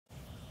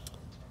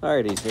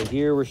Alrighty, so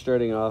here we're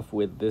starting off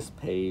with this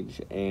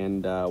page,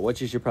 and what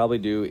you should probably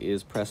do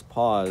is press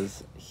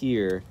pause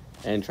here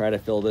and try to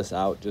fill this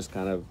out, just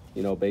kind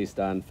of, based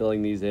on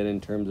filling these in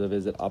terms of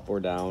is it up or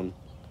down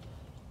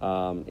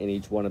in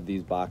each one of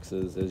these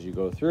boxes as you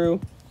go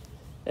through.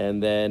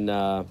 And then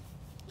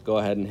go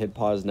ahead and hit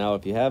pause now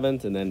if you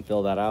haven't, and then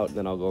fill that out, and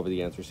then I'll go over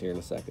the answers here in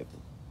a second.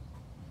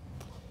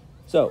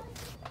 So,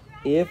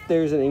 if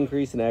there's an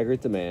increase in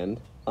aggregate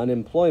demand,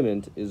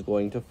 unemployment is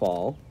going to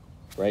fall,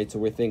 right? So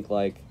we think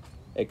like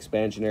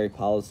expansionary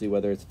policy,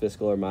 whether it's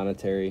fiscal or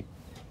monetary,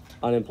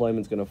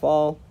 unemployment's going to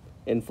fall,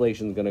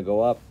 inflation's going to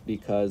go up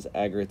because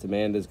aggregate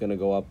demand is going to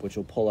go up, which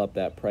will pull up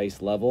that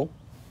price level.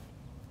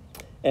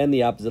 And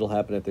the opposite will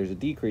happen if there's a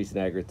decrease in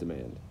aggregate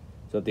demand.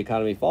 So if the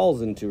economy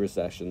falls into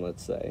recession,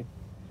 let's say,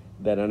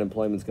 then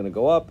unemployment's going to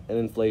go up and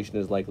inflation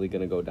is likely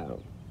going to go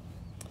down.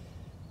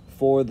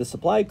 For the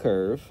supply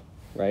curve,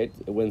 right,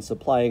 when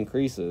supply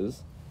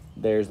increases,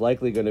 there's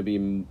likely going to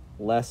be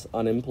less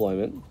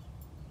unemployment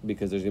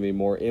because there's going to be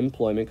more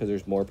employment because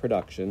there's more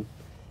production,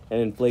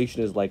 and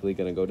inflation is likely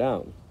going to go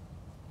down.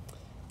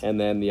 And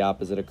then the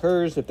opposite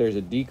occurs. If there's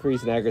a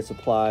decrease in aggregate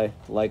supply,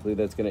 likely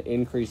that's going to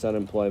increase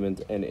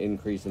unemployment and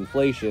increase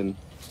inflation,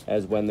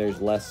 as when there's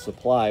less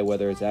supply,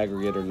 whether it's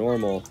aggregate or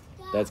normal,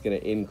 that's going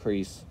to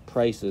increase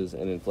prices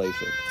and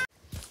inflation.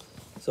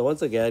 So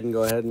once again,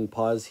 go ahead and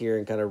pause here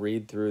and kind of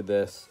read through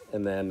this,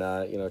 and then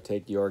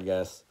take your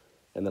guess,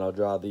 and then I'll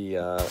draw the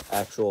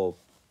actual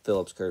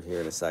Phillips curve here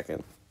in a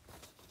second.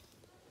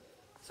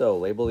 So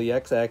label the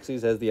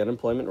x-axis as the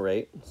unemployment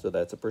rate, so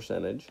that's a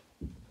percentage,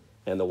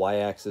 and the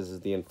y-axis is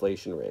the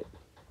inflation rate.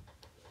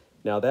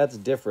 Now that's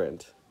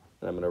different,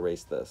 and I'm going to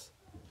erase this.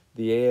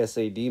 The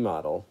ASAD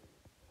model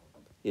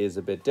is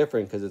a bit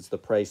different because it's the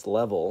price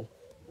level,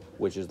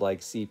 which is like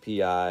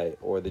CPI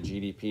or the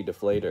GDP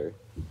deflator,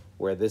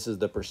 where this is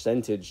the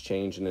percentage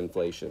change in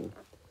inflation.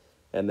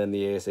 And then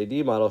the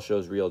ASAD model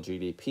shows real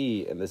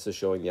GDP, and this is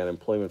showing the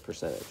unemployment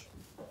percentage.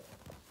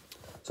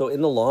 So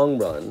in the long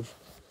run,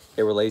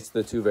 it relates to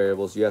the two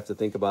variables. You have to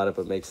think about it,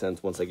 but it makes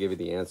sense once I give you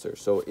the answer.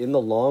 So in the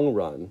long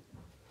run,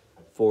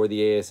 for the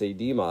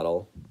ASAD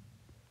model,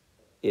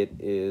 it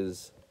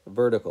is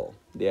vertical,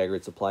 the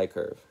aggregate supply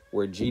curve,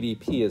 where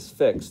GDP is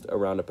fixed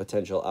around a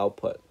potential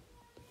output.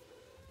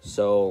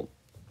 So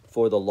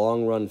for the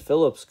long run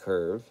Phillips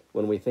curve,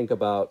 when we think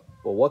about,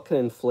 well, what can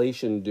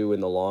inflation do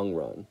in the long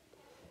run?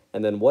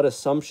 And then what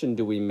assumption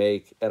do we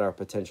make at our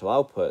potential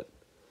output?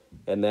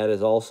 And that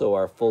is also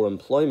our full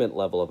employment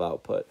level of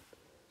output,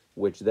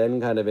 which then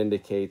kind of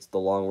indicates the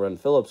long run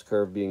Phillips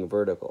curve being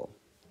vertical.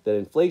 That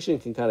inflation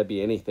can kind of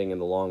be anything in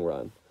the long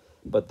run,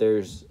 but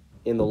there's,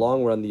 in the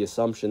long run, the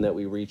assumption that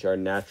we reach our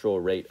natural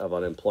rate of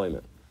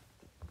unemployment.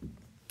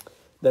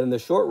 Then in the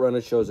short run,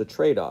 it shows a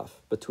trade-off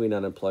between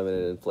unemployment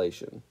and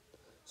inflation.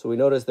 So we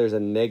notice there's a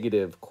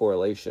negative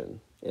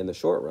correlation in the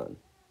short run.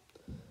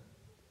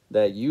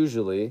 That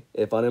usually,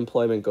 if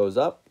unemployment goes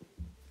up,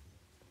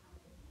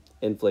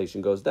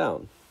 inflation goes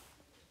down,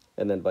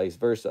 and then vice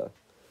versa.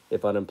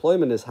 If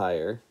unemployment is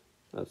higher,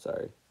 I'm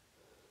sorry,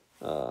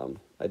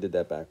 I did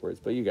that backwards,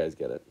 but you guys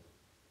get it.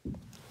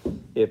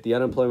 If the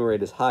unemployment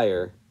rate is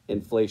higher,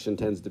 inflation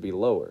tends to be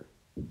lower.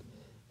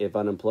 If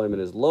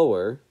unemployment is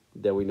lower,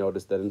 then we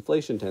notice that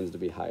inflation tends to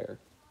be higher.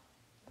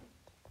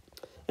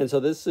 And so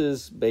this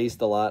is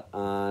based a lot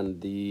on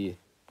the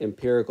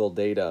empirical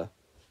data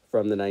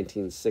from the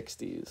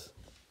 1960s.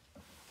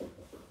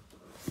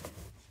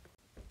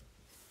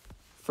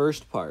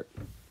 First part,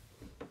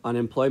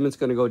 unemployment's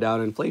going to go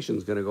down,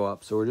 inflation's going to go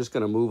up. So we're just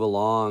going to move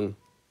along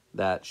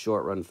that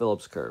short-run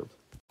Phillips curve.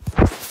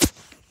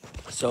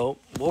 So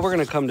what we're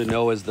going to come to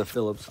know as the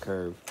Phillips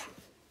curve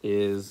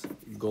is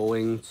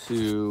going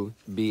to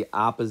be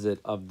opposite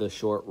of the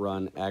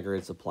short-run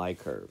aggregate supply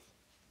curve.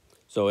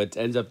 So it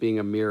ends up being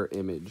a mirror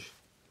image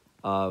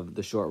of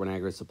the short-run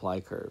aggregate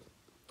supply curve.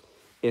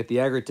 If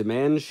the aggregate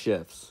demand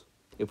shifts,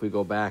 if we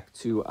go back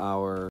to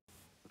our...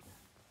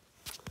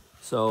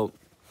 So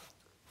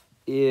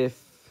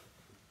if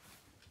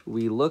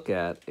we look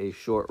at a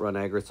short-run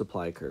aggregate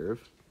supply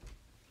curve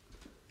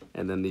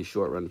and then the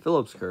short-run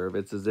Phillips curve,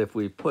 it's as if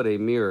we put a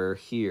mirror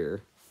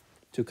here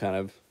to kind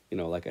of,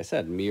 like I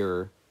said,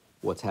 mirror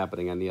what's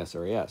happening on the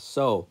SRAS.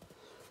 So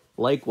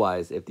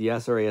likewise, if the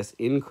SRAS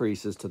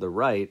increases to the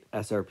right,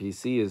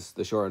 SRPC is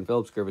the short-run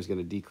Phillips curve is going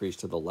to decrease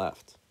to the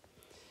left.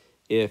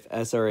 If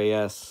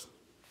SRAS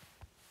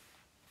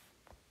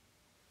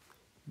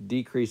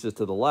decreases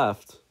to the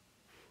left,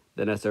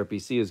 then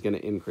SRPC is going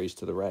to increase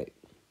to the right.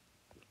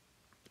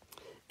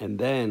 And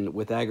then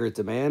with aggregate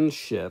demand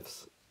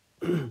shifts,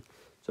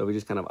 so we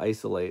just kind of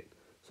isolate.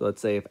 So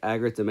let's say if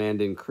aggregate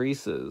demand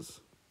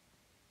increases,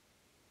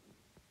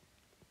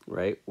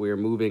 right, we're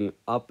moving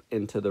up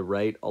and to the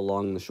right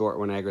along the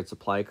short-run aggregate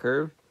supply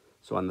curve.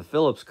 So on the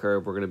Phillips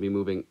curve, we're going to be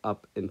moving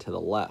up and to the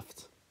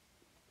left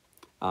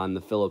on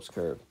the Phillips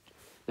curve.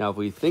 Now, if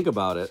we think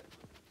about it,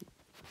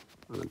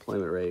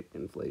 unemployment rate,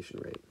 inflation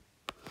rate,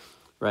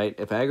 right?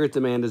 If aggregate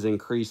demand is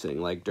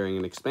increasing, like during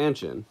an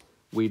expansion,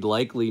 we'd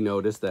likely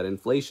notice that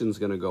inflation is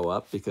going to go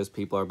up because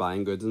people are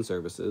buying goods and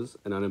services,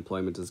 and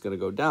unemployment is going to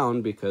go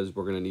down because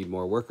we're going to need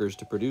more workers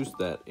to produce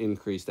that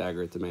increased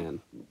aggregate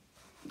demand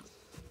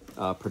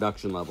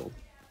production level.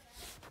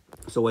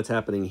 So what's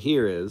happening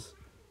here is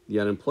the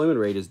unemployment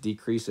rate is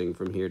decreasing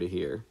from here to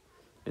here,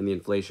 and the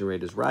inflation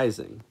rate is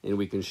rising. And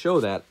we can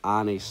show that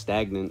on a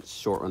stagnant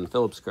short-run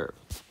Phillips curve.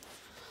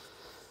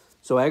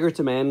 So aggregate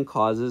demand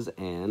causes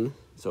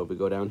so if we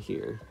go down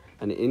here,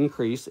 an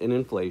increase in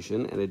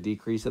inflation and a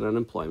decrease in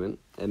unemployment,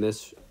 and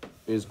this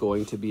is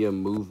going to be a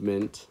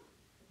movement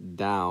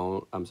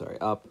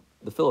up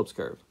the Phillips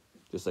curve,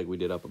 just like we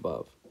did up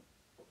above.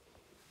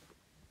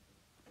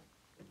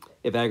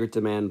 If aggregate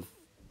demand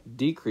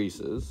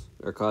decreases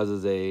or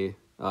causes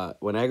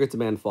when aggregate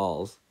demand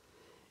falls,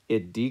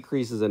 it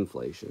decreases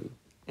inflation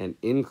and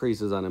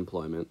increases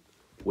unemployment,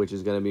 which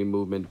is going to be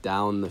movement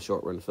down the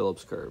short-run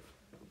Phillips curve.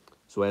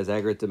 So as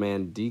aggregate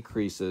demand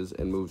decreases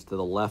and moves to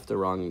the left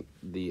along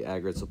the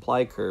aggregate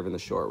supply curve in the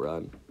short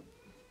run,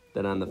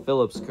 then on the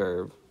Phillips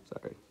curve,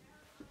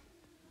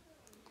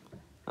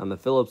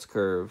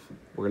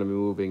 we're going to be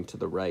moving to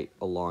the right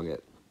along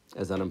it,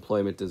 as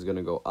unemployment is going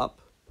to go up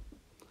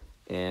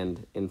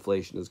and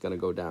inflation is going to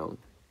go down.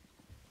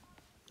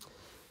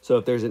 So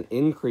if there's an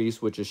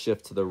increase, which is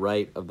shift to the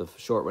right of the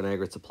short run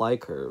aggregate supply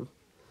curve,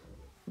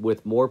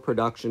 with more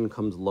production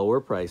comes lower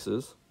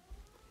prices,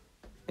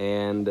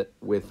 and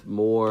with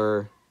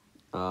more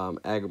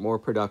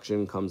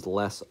production comes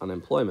less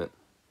unemployment.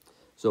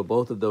 So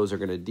both of those are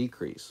going to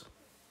decrease.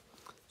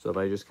 So if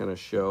I just kind of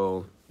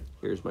show,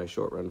 here's my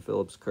short run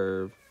Phillips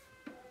curve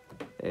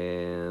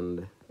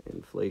and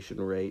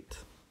inflation rate,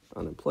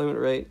 unemployment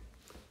rate.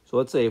 So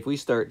let's say if we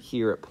start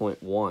here at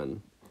point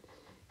 1,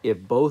 if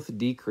both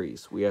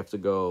decrease, we have to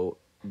go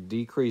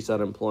decrease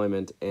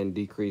unemployment and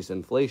decrease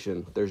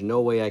inflation. There's no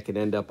way I can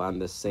end up on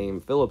this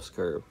same Phillips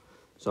curve.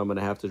 So I'm going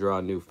to have to draw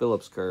a new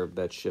Phillips curve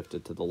that's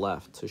shifted to the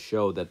left to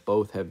show that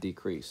both have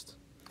decreased.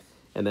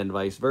 And then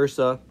vice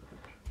versa,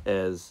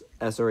 as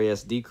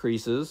SRAS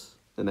decreases,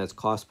 and that's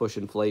cost push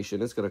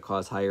inflation, it's going to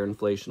cause higher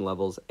inflation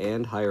levels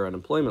and higher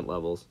unemployment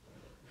levels,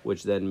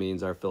 which then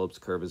means our Phillips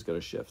curve is going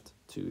to shift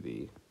to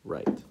the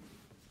right.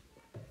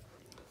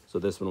 So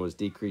this one was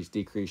decrease,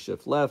 decrease,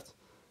 shift left.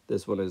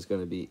 This one is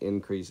going to be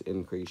increase,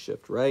 increase,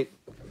 shift right.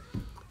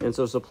 And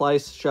so supply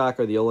shock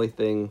are the only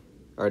thing,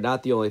 or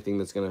not the only thing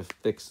that's going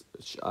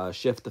to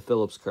shift the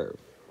Phillips curve.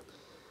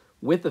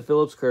 With the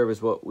Phillips curve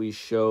is what we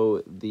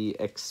show the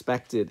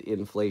expected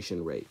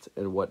inflation rate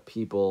and what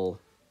people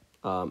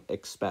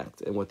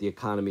expect and what the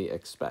economy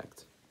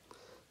expect.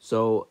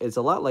 So it's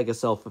a lot like a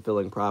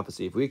self-fulfilling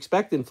prophecy. If we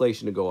expect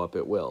inflation to go up,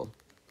 it will.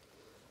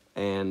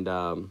 And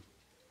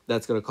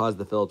that's going to cause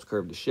the Phillips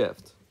curve to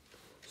shift.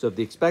 So if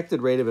the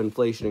expected rate of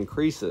inflation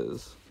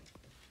increases,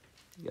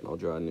 again, I'll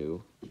draw a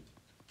new.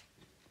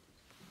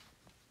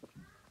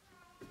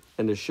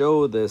 And to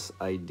show this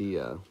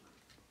idea,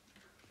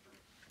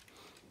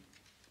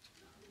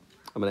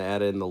 I'm going to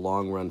add in the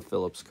long run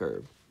Phillips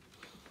curve.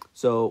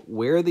 So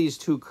where these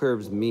two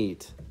curves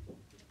meet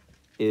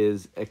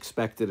is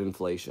expected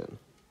inflation.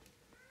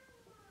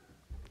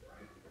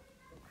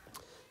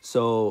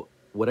 So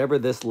whatever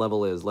this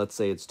level is, let's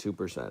say it's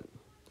 2%.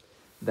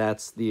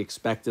 That's the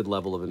expected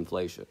level of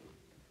inflation.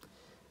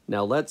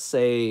 Now let's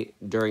say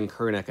during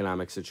current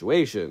economic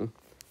situation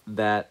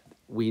that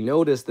we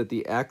notice that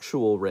the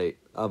actual rate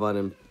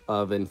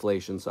of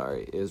inflation is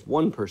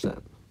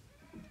 1%.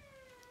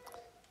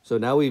 So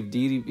now we've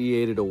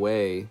deviated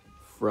away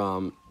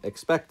from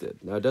expected.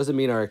 Now it doesn't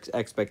mean our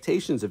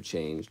expectations have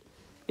changed.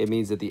 It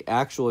means that the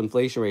actual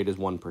inflation rate is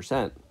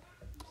 1%.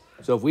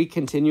 So if we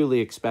continually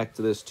expect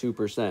this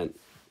 2%,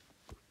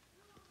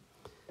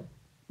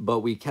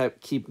 but we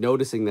keep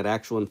noticing that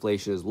actual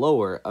inflation is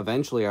lower,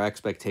 eventually our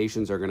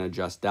expectations are going to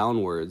adjust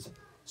downwards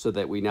so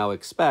that we now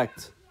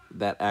expect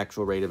that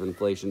actual rate of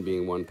inflation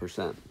being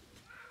 1%.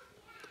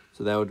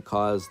 So that would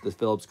cause the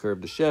Phillips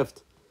curve to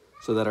shift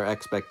so that our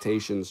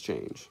expectations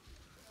change.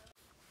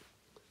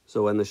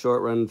 So when the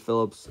short run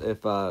Phillips,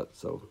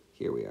 so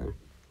here we are.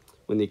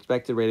 When the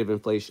expected rate of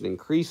inflation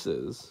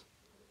increases,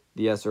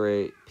 the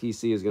SRA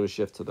PC is going to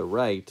shift to the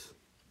right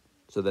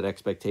so that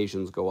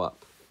expectations go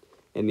up.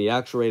 And the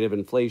actual rate of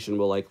inflation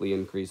will likely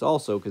increase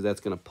also because that's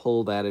going to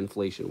pull that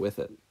inflation with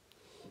it.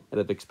 And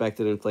if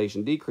expected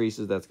inflation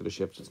decreases, that's going to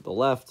shift to the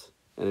left,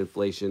 and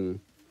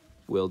inflation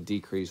will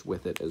decrease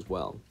with it as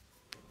well.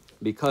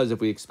 Because if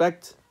we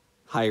expect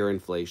higher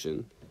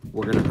inflation,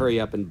 we're going to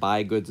hurry up and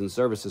buy goods and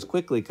services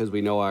quickly because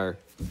we know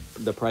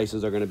the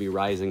prices are going to be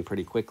rising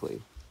pretty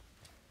quickly.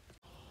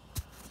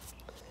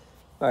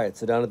 All right,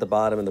 so down at the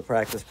bottom in the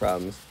practice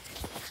problems,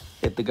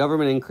 if the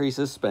government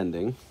increases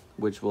spending,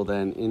 which will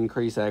then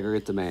increase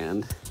aggregate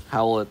demand,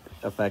 how will it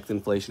affect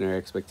inflationary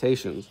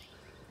expectations?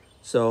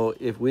 So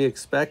if we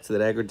expect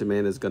that aggregate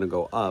demand is going to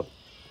go up,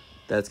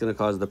 that's going to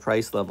cause the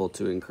price level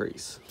to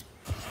increase.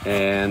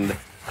 And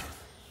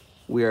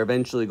we are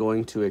eventually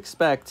going to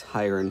expect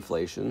higher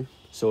inflation.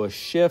 So a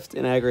shift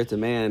in aggregate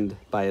demand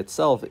by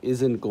itself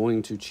isn't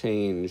going to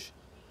change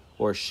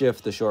or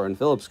shift the short run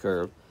Phillips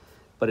curve.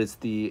 but it's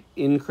the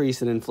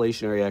increase in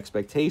inflationary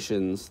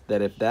expectations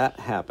that if that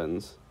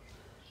happens,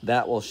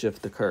 that will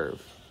shift the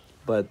curve.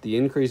 But the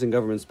increase in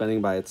government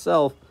spending by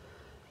itself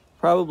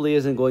probably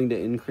isn't going to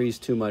increase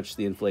too much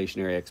the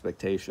inflationary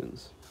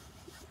expectations.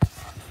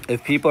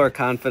 If people are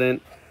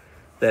confident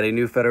that a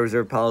new Federal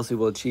Reserve policy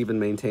will achieve and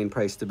maintain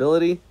price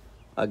stability,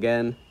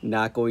 again,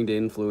 not going to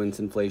influence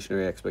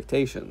inflationary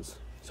expectations.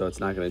 So it's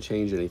not going to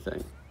change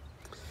anything.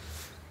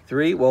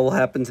 3, what will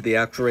happen to the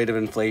actual rate of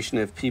inflation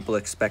if people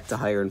expect a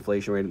higher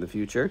inflation rate in the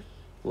future?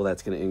 Well,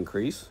 that's going to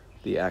increase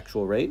the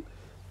actual rate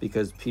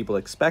because people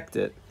expect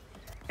it.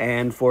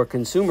 And for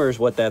consumers,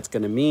 what that's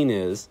going to mean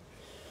is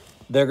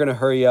they're going to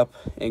hurry up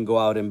and go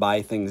out and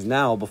buy things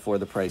now before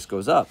the price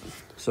goes up.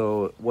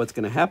 So what's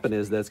going to happen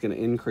is that's going to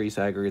increase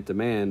aggregate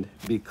demand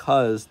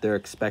because they're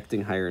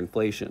expecting higher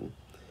inflation.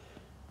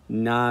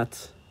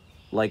 Not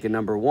like in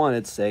number 1,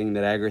 it's saying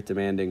that aggregate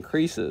demand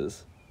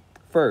increases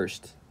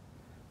first,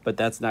 but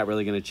that's not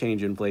really going to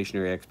change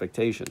inflationary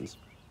expectations.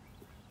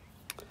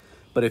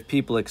 But if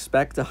people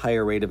expect a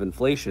higher rate of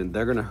inflation,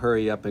 they're going to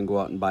hurry up and go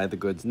out and buy the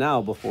goods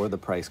now before the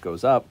price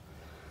goes up.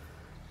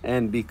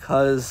 And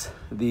because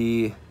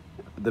the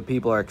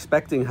people are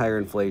expecting higher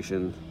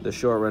inflation, the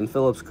short-run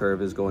Phillips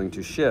curve is going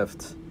to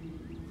shift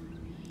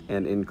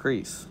and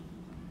increase.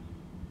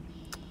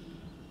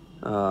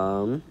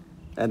 And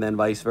then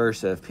vice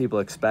versa. If people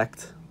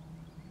expect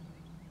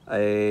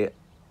a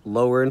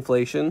lower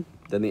inflation,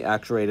 then the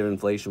actual rate of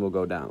inflation will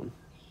go down.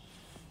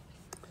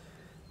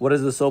 What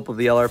does the slope of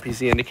the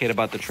LRPC indicate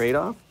about the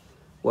trade-off?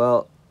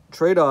 Well,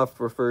 trade-off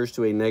refers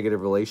to a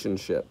negative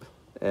relationship,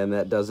 and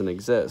that doesn't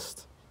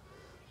exist.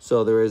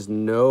 So there is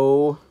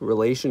no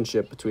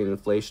relationship between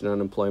inflation and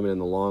unemployment in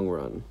the long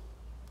run,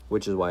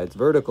 which is why it's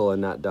vertical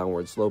and not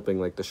downward sloping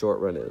like the short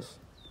run is.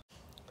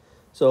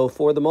 So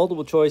for the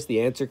multiple choice,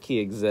 the answer key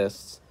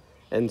exists.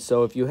 And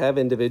so if you have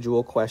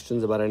individual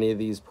questions about any of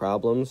these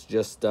problems,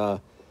 just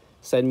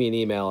send me an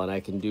email and I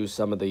can do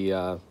some of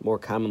the more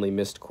commonly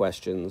missed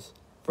questions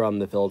from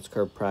the Phillips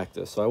curve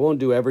practice. So I won't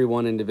do every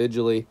one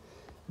individually,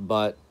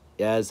 but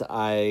as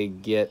I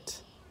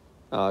get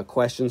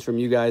questions from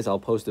you guys, I'll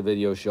post a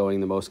video showing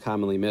the most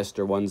commonly missed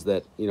or ones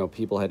that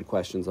people had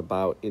questions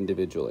about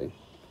individually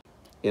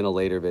in a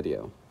later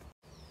video.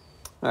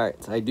 All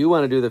right, so I do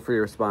want to do the free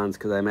response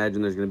because I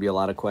imagine there's going to be a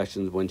lot of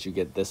questions once you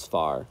get this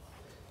far.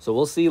 So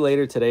we'll see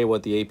later today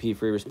what the AP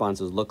free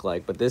responses look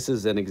like, but this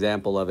is an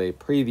example of a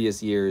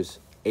previous year's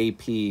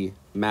AP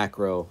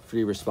macro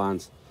free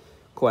response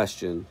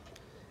question.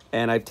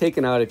 And I've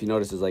taken out, if you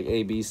notice, it's like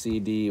A, B, C,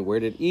 D. Where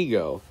did E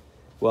go?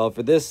 Well,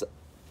 for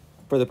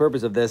the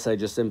purpose of this, I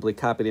just simply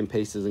copied and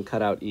pasted and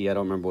cut out E. I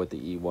don't remember what the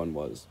E1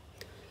 was.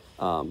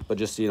 But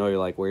just so you know, you're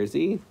like, where's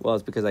E? Well,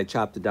 it's because I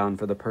chopped it down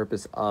for the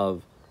purpose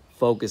of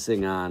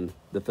focusing on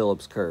the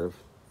Phillips curve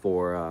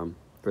for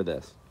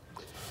this.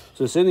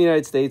 So assume the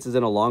United States is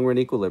in a long-run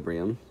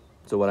equilibrium.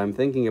 So what I'm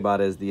thinking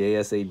about is the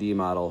ASAD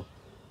model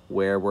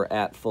where we're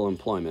at full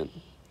employment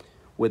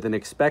with an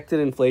expected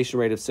inflation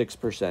rate of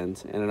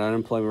 6% and an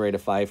unemployment rate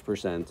of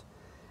 5%,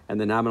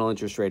 and the nominal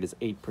interest rate is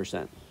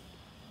 8%.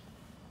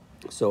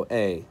 So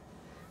A,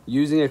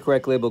 using a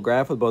correct label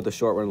graph with both the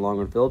short-run and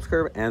long-run Phillips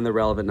curve and the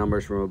relevant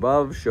numbers from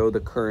above, show the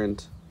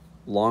current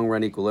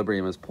long-run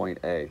equilibrium as point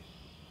A.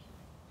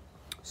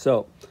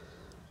 So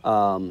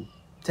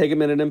take a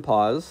minute and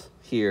pause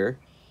here,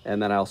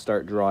 and then I'll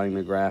start drawing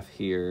the graph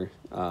here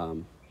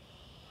in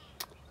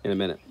a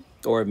minute,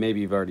 or maybe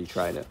you've already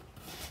tried it.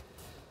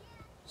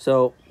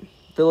 So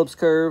Phillips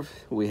curve,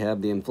 we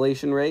have the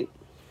inflation rate,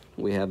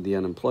 we have the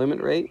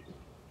unemployment rate,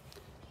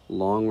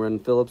 long-run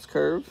Phillips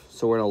curve.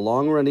 So we're in a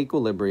long-run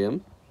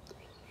equilibrium.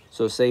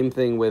 So same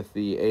thing with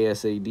the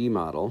ASAD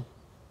model,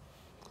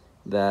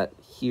 that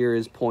here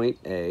is point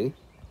A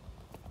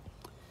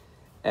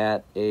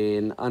at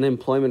an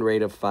unemployment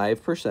rate of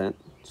 5%,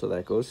 so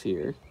that goes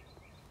here,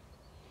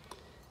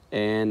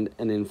 and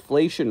an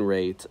inflation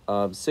rate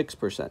of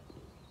 6%.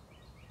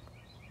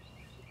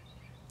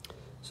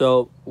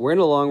 So we're in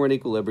a long-run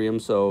equilibrium,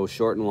 so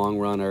short and long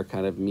run are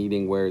kind of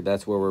meeting where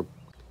that's where we're.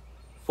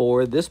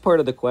 For this part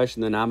of the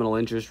question, the nominal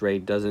interest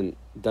rate doesn't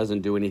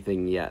do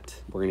anything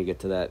yet. We're going to get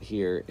to that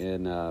here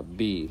in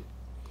B.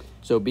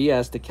 So B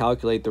has to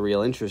calculate the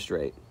real interest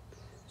rate.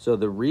 So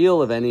the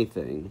real of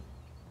anything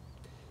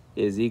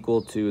is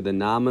equal to the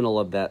nominal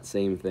of that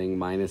same thing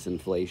minus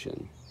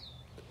inflation.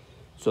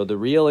 So the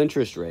real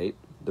interest rate,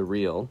 the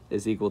real,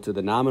 is equal to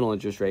the nominal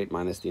interest rate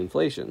minus the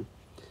inflation.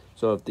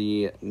 So if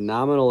the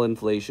nominal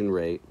inflation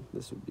rate,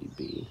 this would be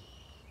B,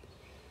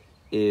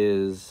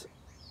 is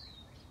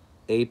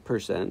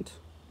 8%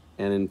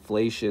 and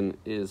inflation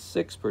is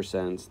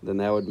 6%, then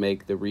that would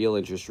make the real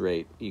interest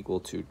rate equal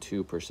to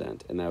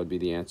 2%, and that would be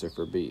the answer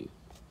for B.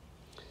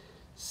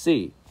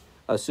 C,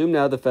 assume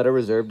now the Federal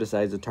Reserve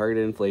decides a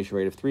targeted inflation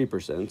rate of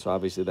 3%, so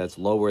obviously that's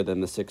lower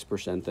than the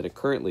 6% that it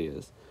currently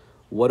is.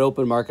 What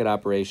open market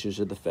operations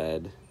should the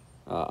Fed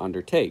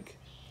undertake?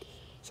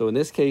 So in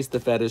this case, the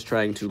Fed is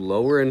trying to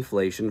lower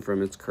inflation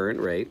from its current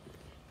rate,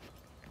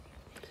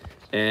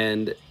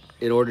 and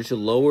in order to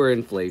lower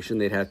inflation,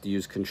 they'd have to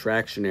use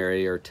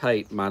contractionary or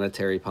tight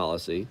monetary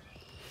policy,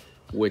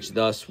 which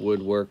thus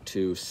would work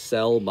to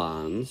sell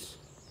bonds.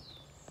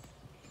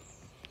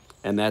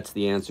 And that's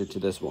the answer to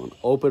this one.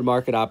 Open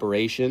market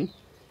operation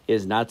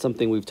is not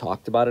something we've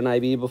talked about in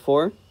IB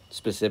before,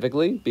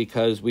 specifically,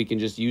 because we can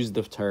just use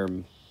the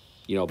term,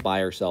 buy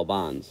or sell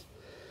bonds.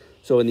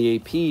 So in the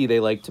AP, they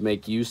like to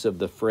make use of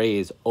the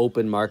phrase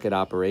open market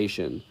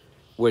operation,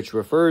 which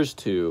refers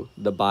to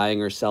the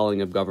buying or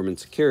selling of government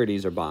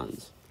securities or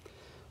bonds.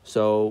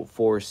 So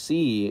for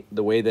C,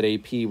 the way that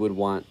AP would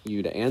want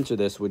you to answer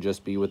this would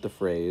just be with the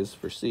phrase,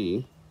 for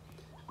C,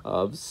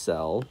 of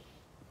sell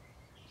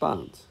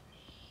bonds.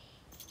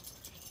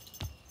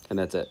 And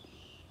that's it.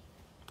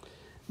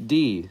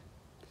 D,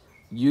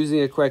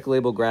 using a correct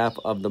label graph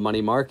of the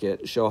money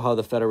market, show how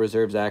the Federal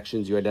Reserve's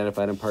actions you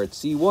identified in part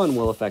C1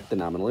 will affect the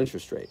nominal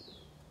interest rate.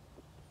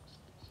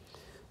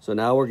 So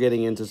now we're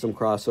getting into some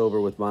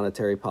crossover with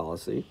monetary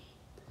policy.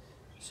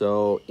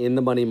 So in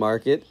the money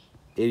market,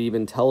 it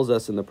even tells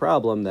us in the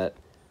problem that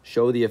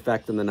show the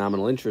effect on the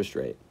nominal interest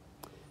rate.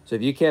 So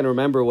if you can't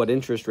remember what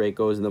interest rate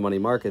goes in the money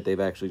market, they've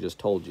actually just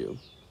told you.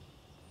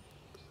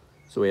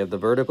 So we have the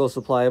vertical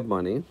supply of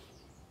money,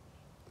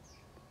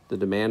 the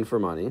demand for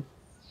money.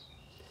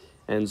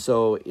 And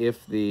so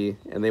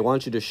and they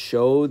want you to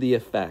show the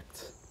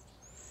effect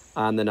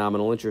on the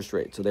nominal interest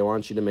rate. So they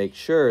want you to make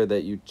sure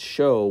that you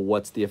show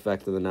what's the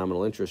effect of the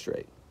nominal interest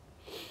rate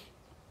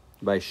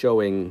by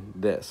showing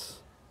this.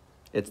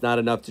 It's not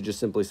enough to just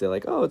simply say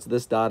like, oh, it's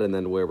this dot and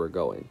then where we're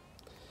going.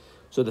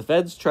 So the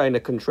Fed's trying to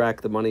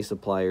contract the money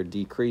supply or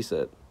decrease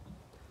it.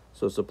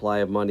 So supply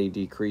of money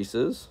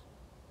decreases,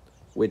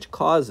 which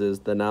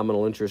causes the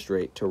nominal interest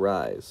rate to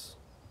rise.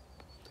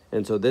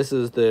 And so this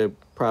is the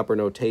proper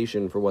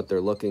notation for what they're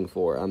looking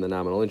for on the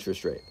nominal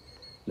interest rate.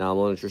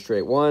 Nominal interest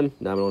rate 1,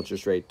 nominal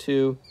interest rate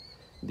 2.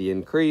 The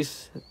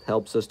increase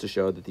helps us to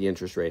show that the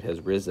interest rate has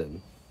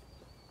risen.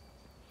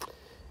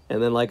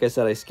 And then, like I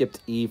said, I skipped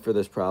E for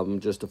this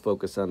problem just to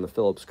focus on the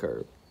Phillips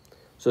curve.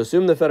 So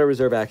assume the Federal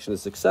Reserve action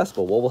is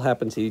successful. What will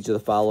happen to each of the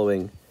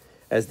following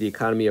as the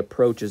economy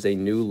approaches a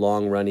new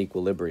long-run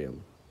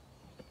equilibrium?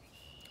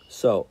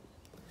 So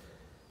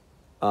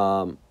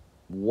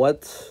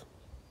what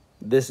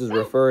this is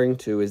referring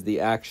to is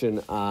the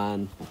action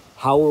on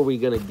how are we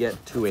going to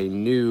get to a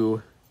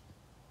new,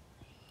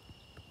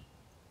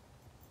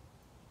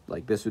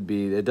 like this would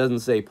be, it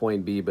doesn't say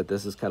point B, but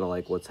this is kind of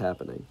like what's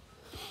happening.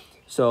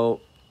 So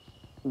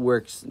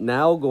we're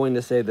now going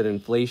to say that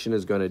inflation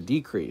is going to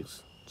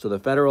decrease. So the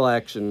Federal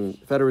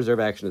Reserve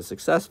action is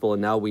successful,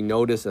 and now we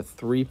notice a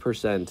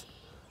 3%,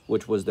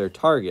 which was their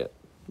target,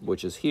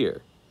 which is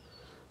here.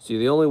 So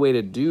the only way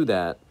to do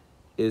that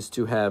is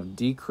to have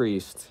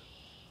decreased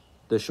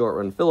the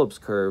short-run Phillips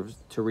curve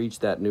to reach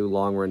that new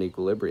long-run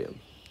equilibrium.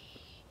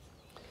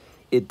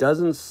 It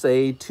doesn't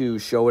say to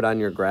show it on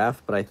your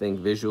graph, but I think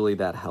visually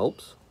that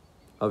helps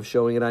of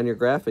showing it on your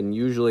graph, and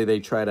usually they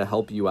try to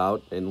help you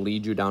out and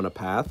lead you down a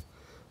path.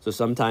 So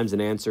sometimes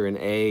an answer in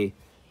A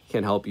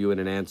can help you in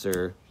an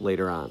answer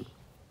later on.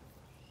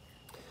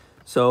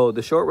 So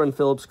the short-run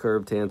Phillips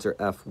curve, to answer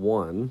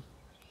F1,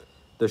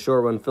 the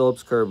short-run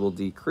Phillips curve will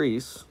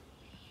decrease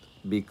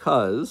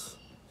because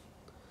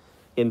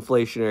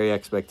inflationary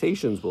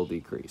expectations will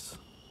decrease.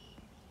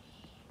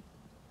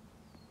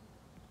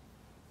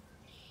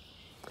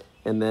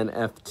 And then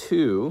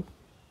F2,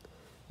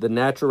 the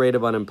natural rate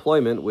of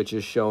unemployment, which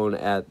is shown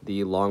at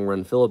the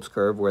long-run Phillips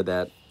curve where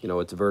that,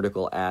 it's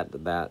vertical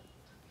at that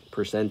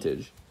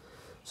percentage.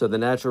 So the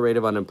natural rate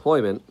of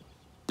unemployment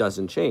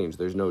doesn't change.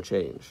 There's no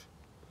change.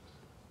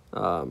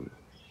 So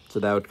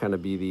that would kind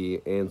of be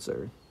the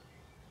answer.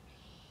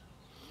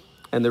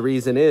 And the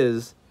reason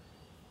is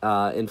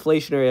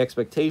inflationary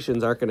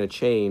expectations aren't going to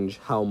change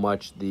how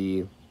much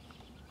the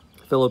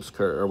Phillips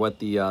curve, or what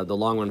the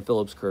long-run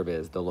Phillips curve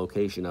is, the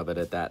location of it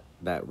at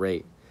that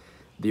rate.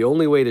 The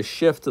only way to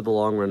shift to the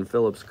long-run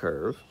Phillips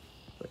curve,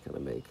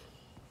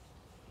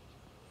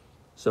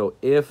 so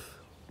if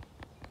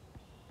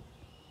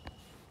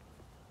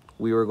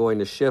we were going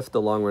to shift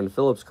the long-run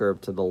Phillips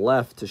curve to the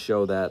left to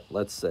show that,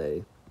 let's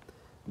say,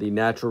 the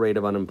natural rate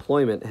of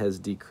unemployment has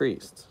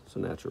decreased.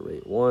 So natural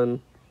rate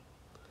 1,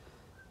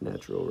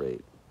 natural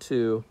rate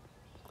 2.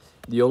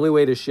 The only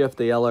way to shift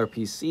the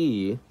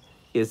LRPC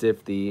is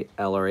if the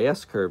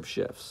LRAS curve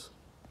shifts.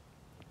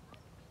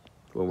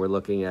 When we're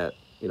looking at,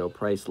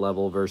 price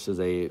level versus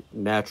a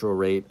natural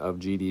rate of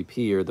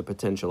GDP or the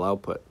potential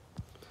output.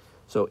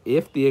 So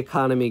if the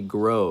economy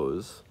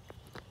grows,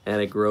 and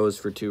it grows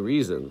for two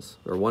reasons,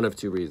 or one of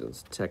two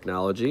reasons,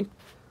 technology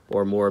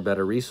or more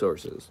better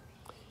resources.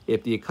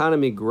 If the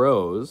economy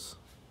grows,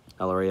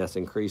 LRAS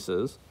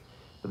increases,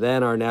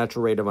 then our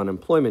natural rate of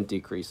unemployment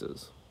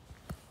decreases.